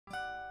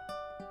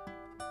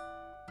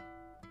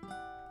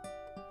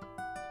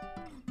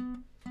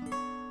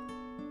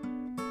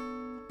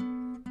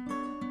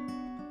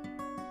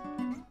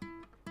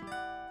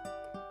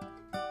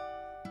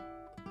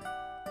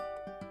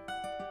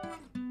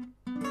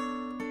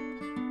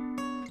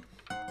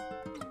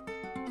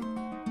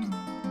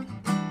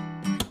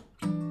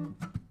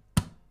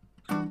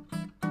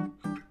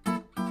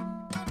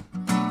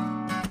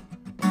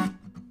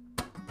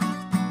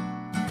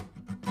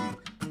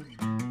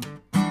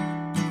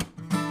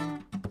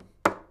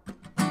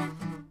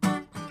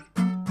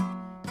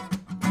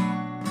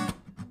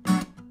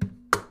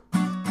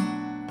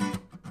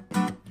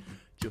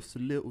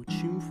Just a little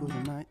tune for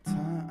the night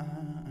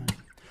time,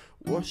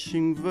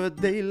 washing the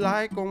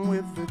daylight on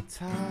with the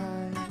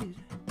tide.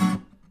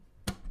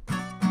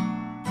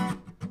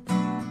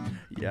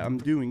 Yeah, I'm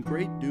doing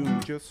great,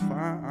 doing just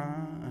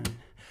fine,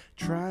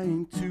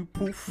 trying to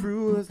pull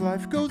through as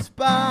life goes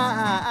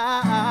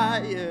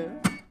by. Yeah,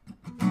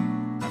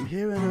 I'm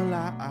here and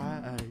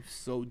alive,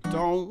 so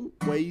don't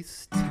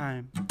waste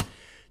time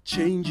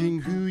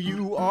changing who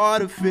you are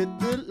to fit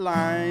the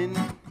line.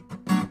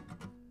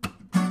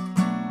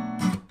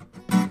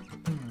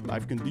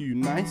 Life can do you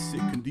nice, it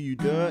can do you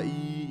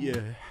dirty,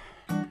 yeah.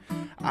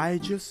 I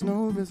just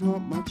know there's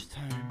not much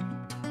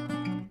time.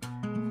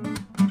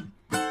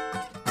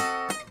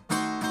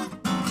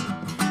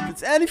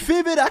 There's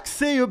anything that I can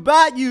say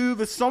about you,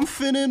 there's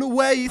something in the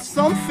way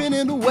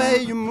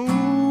you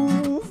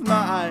move.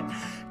 Now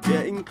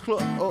getting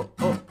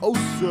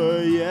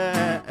closer,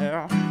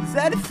 yeah. There's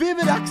anything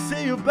that I can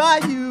say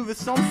about you, there's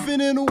something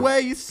in the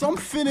way you move.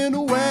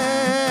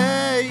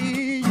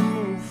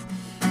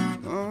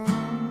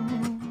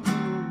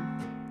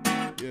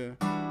 Yeah,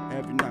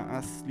 every night I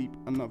sleep,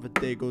 another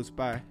day goes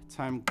by.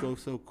 Time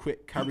goes so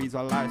quick, carries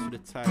our lives through the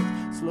tide.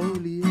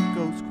 Slowly it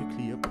goes,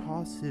 quickly it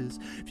passes.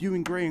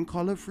 Viewing grey and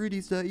colour through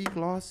these dirty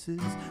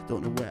glasses.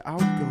 Don't know where I'll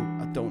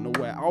go, I don't know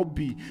where I'll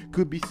be.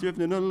 Could be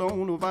swimming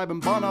alone or vibing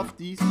bun off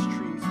these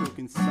streets.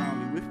 Looking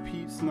soundly with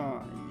peeps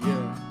now,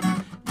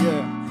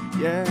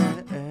 yeah.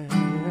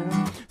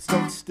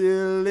 Stuck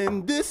still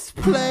in this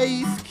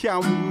place,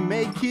 can we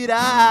make it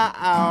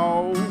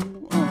out?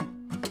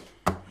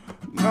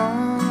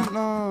 No.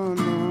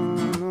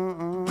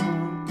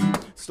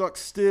 Stuck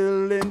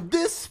still in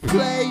this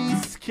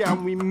place,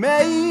 can we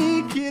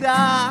make it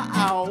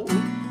out?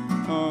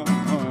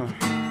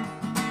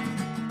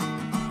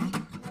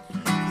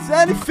 There's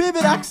anything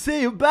that I can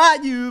say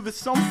about you, there's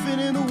something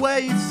in the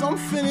way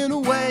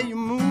you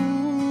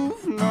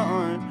move.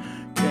 No,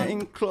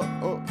 getting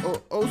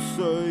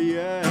closer,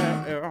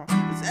 yeah.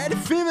 There's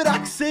anything that I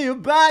can say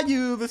about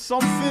you, there's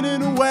something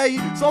in the way you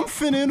move.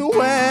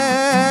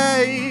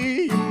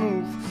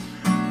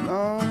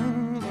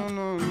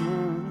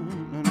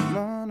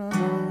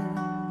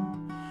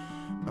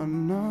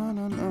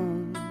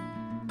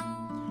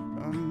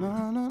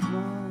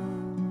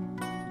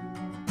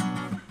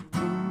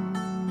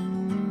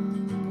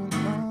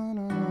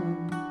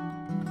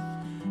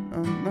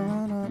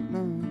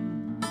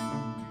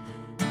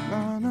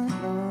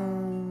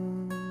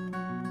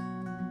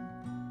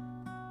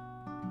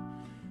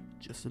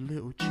 Just a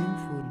little tune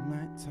for the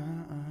night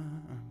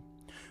time,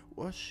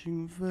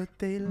 washing the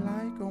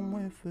daylight on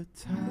with the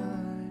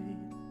tide.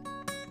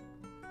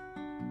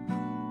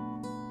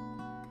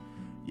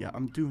 Yeah,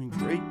 I'm doing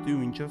great,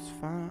 doing just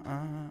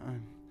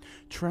fine,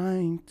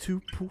 trying to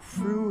pull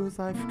through as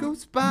life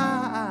goes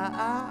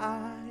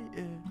by.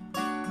 Yeah.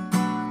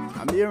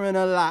 I'm here and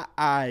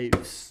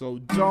alive, so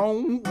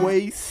don't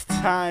waste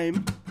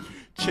time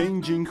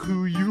changing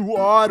who you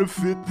are to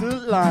fit the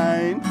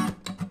line.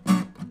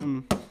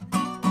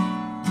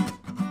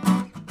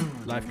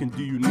 Life can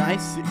do you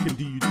nice, it can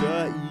do you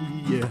dirty,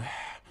 yeah.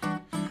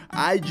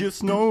 I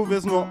just know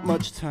there's not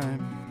much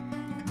time.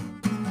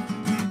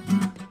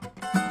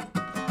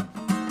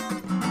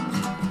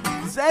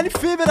 There's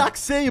anything that I can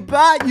say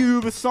about you,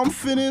 there's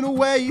something in the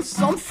way you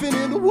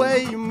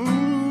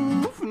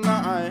move.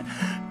 Now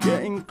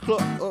getting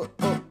closer,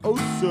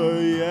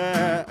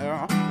 yeah.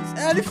 There's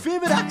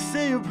anything that I can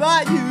say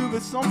about you,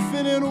 there's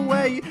something in the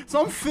way you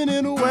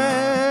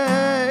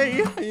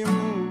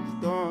move.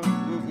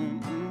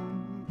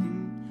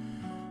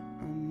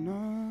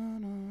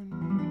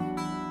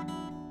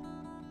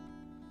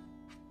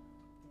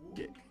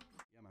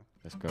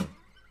 Let's go.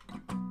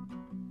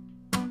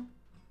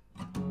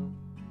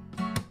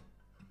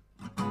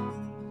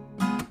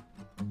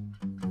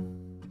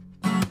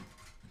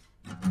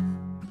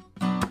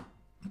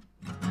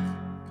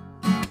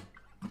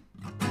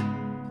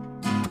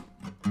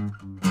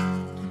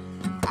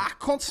 I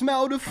can't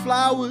smell the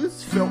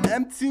flowers, felt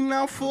empty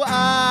now for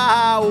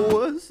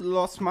hours,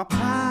 lost my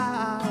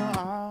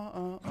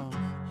power.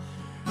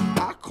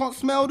 I can't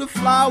smell the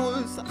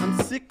flowers,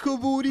 I'm sick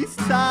of all these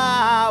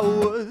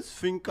towers.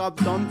 Think I've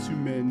done too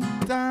many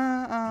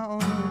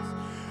downs.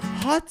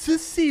 Hard to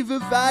see the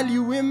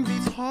value in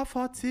these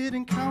half-hearted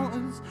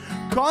encounters.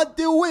 Can't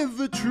deal with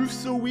the truth,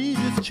 so we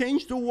just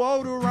change the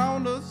world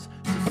around us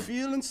to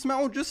feel and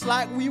smell just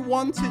like we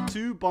want it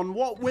to. But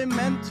what we're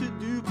meant to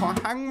do, can't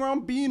hang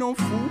around being no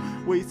fool,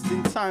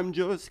 wasting time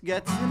just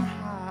getting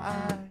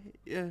high,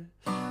 yeah.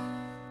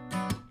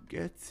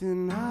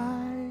 Getting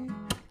high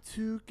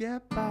to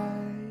get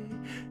by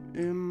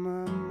in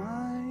my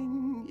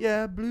mind,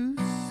 yeah. Blue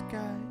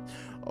skies,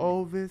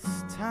 all this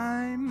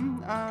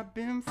time I've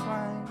been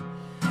flying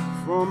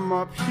from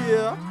up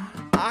here.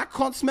 I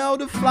can't smell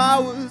the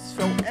flowers,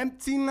 felt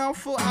empty now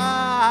for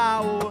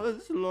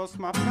hours, lost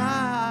my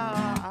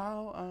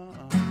power.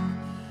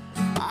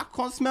 I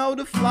can't smell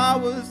the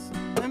flowers,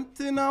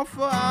 empty now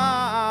for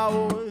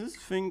hours.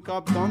 Think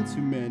I've done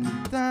too many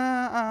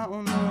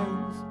downs.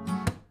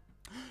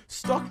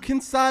 stuck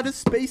inside a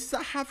space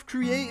I have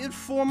created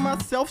for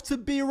myself to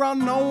be around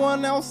no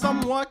one else.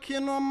 I'm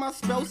working on my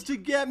spells to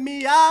get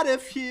me out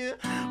of here.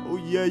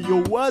 Oh yeah,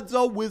 your words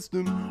are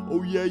wisdom.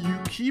 Oh yeah, you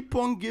keep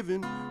on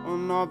giving. Oh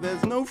no,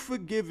 there's no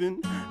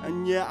forgiving.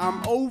 And yeah,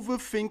 I'm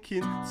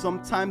overthinking.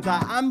 Sometimes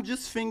I am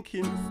just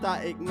thinking.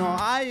 Static, no,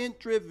 I ain't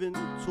driven.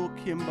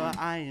 Talking, but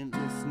I ain't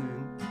listening.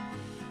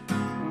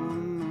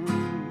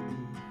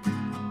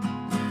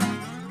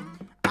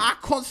 I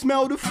can't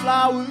smell the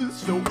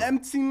flowers, feel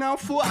empty now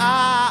for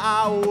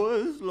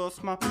hours,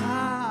 lost my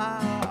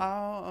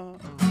power.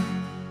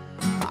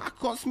 I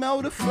can't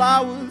smell the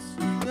flowers,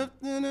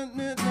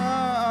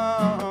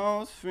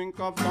 think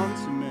I've done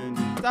too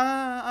many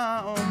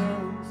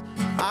downs.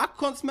 I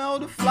can't smell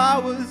the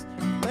flowers,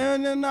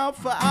 learning out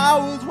for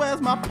hours, where's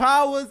my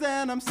powers?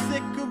 And I'm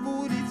sick of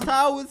all these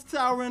towers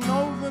towering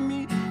over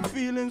me,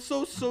 feeling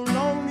so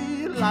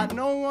lonely, like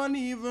no one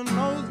even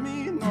knows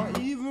me, not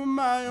even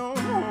my own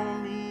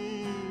homies.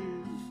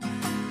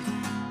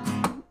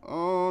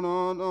 Oh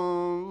no,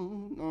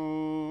 no,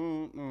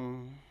 no,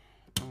 no.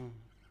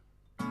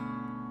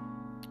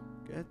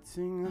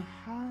 Getting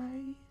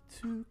high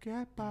to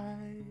get by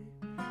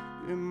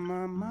in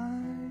my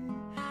mind.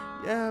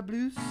 Yeah,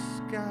 blue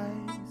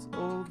skies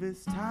all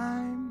this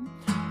time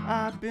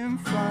I've been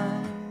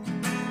flying.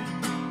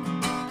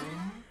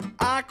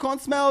 I can't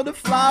smell the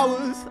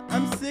flowers,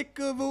 I'm sick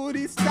of all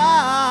these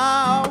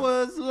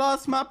towers,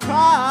 lost my powers.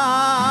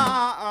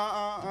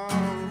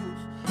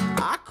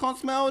 I can't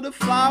smell the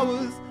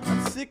flowers,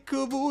 I'm sick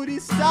of all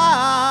these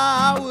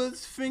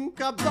towers,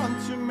 think I've done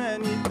too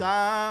many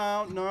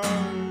down. No.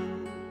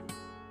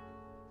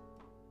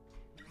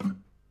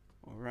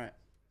 Alright.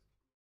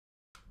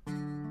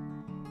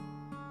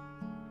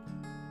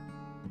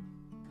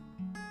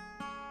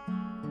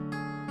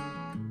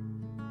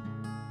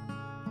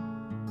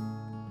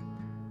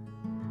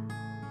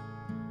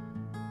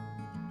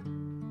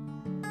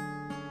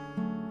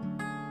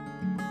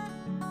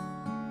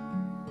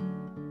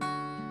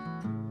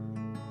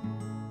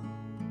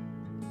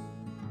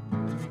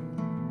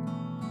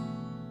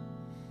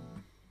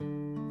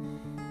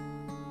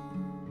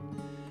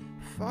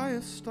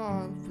 Fire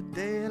start for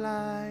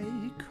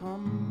daylight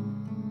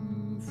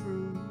come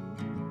through.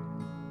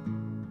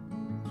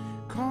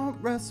 Can't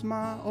rest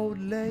my old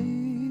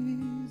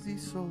lazy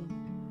soul.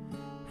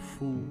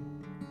 Fool,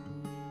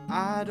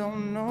 I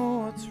don't know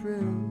what's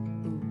real.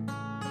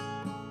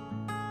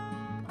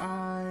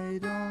 I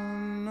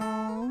don't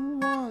know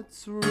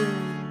what's real.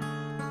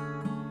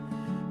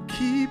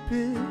 Keep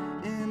it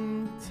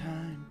in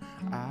time.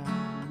 I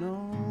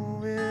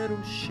know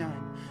it'll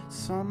shine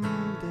someday.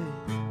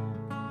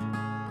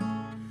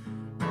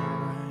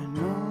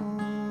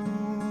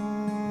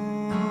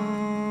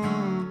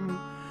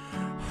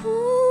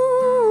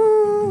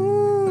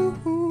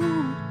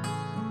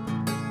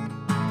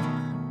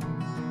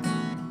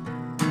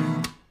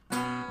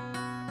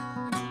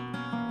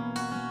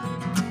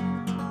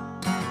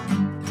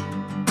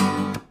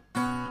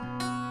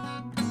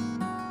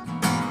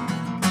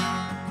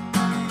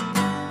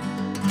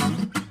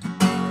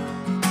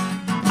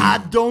 I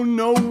don't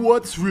know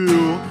what's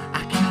real.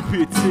 I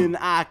keep it in,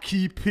 I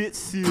keep it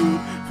sealed.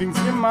 Things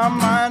in my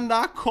mind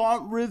I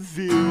can't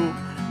reveal.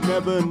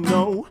 Never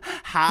know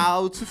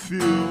how to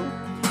feel.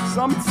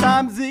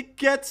 Sometimes it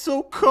gets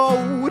so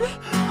cold,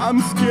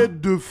 I'm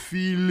scared of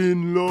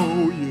feeling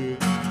low,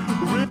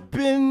 yeah.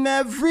 Ripping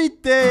every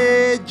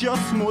day,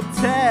 just more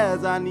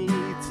tears I need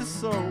to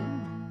sow.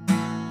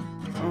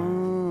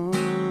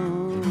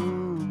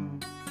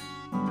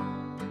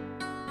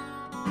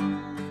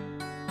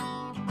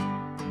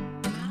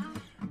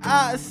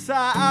 Out of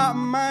sight, out of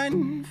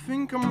mind.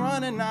 Think I'm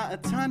running out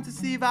of time to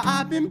see that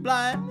I've been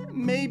blind.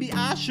 Maybe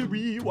I should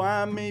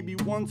rewind, maybe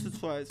once or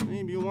twice,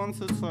 maybe once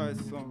or twice.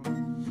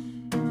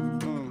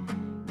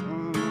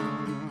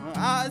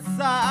 Out of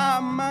sight, out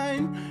of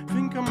mind.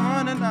 Think I'm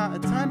running out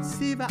of time to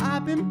see that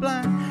I've been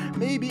blind.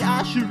 Maybe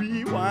I should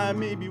rewind,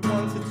 maybe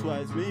once or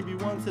twice, maybe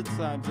once or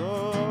twice.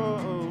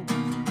 Oh.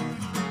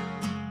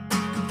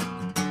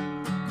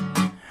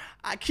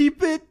 I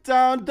keep it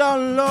down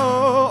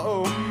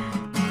low.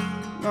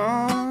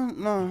 No,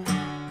 no.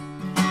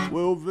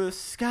 Will the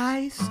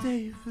sky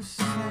stay the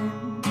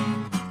same?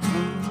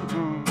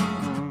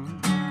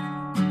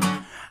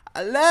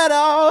 I let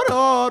out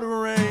all the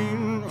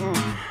rain.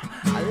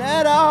 I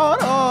let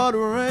out all the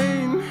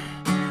rain.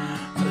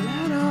 I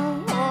let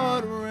out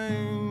all the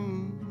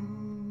rain.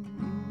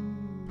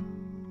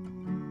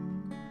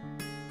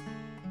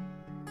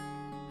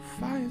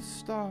 Fire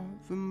start,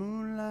 the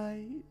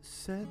moonlight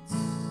sets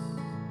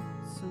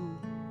soon.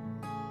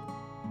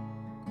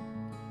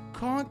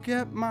 Can't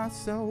get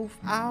myself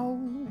out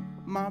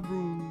my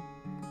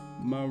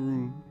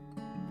room.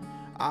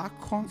 I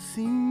can't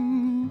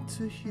seem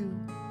to heal.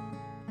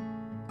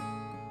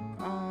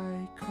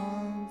 I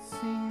can't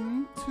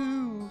seem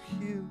to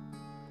heal.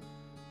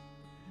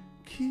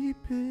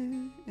 Keep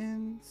it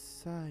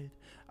inside.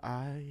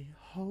 I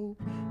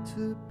hope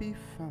to be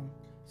found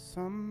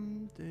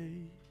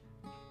someday.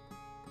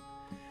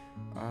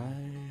 I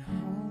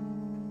hope.